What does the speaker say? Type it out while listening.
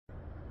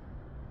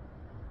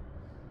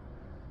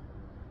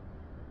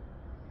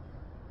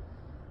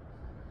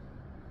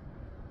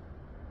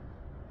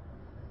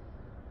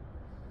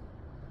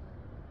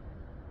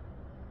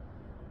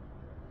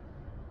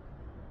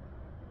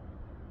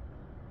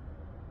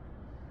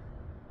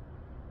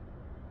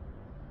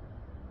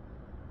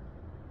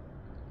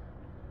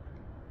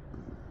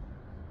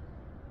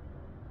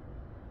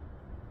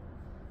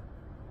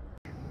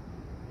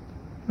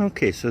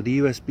Okay, so the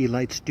USB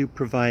lights do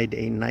provide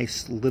a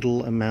nice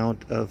little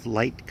amount of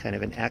light, kind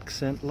of an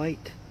accent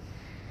light,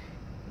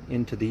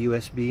 into the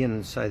USB and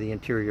inside the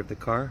interior of the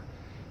car.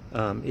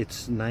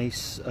 It's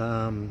nice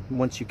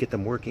once you get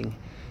them working.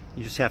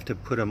 You just have to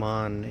put them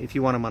on. If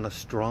you want them on a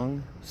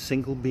strong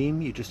single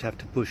beam, you just have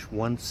to push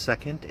 1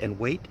 second and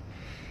wait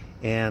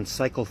and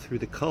cycle through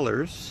the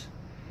colors,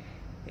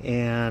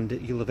 and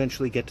you'll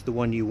eventually get to the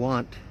one you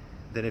want.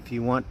 Then if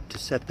you want to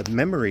set the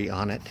memory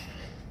on it,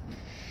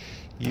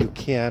 you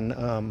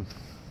can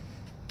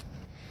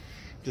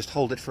just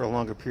hold it for a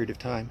longer period of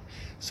time.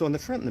 So in the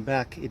front and the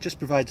back, it just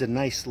provides a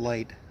nice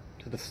light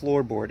to the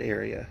floorboard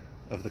area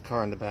of the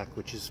car in the back,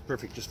 which is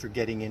perfect just for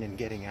getting in and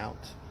getting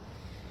out.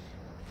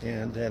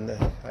 And then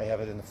I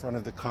have it in the front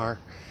of the car,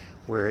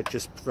 where it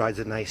just provides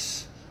a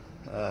nice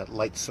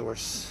light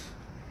source,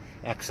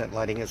 accent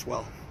lighting as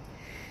well.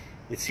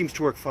 It seems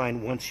to work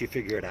fine once you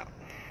figure it out.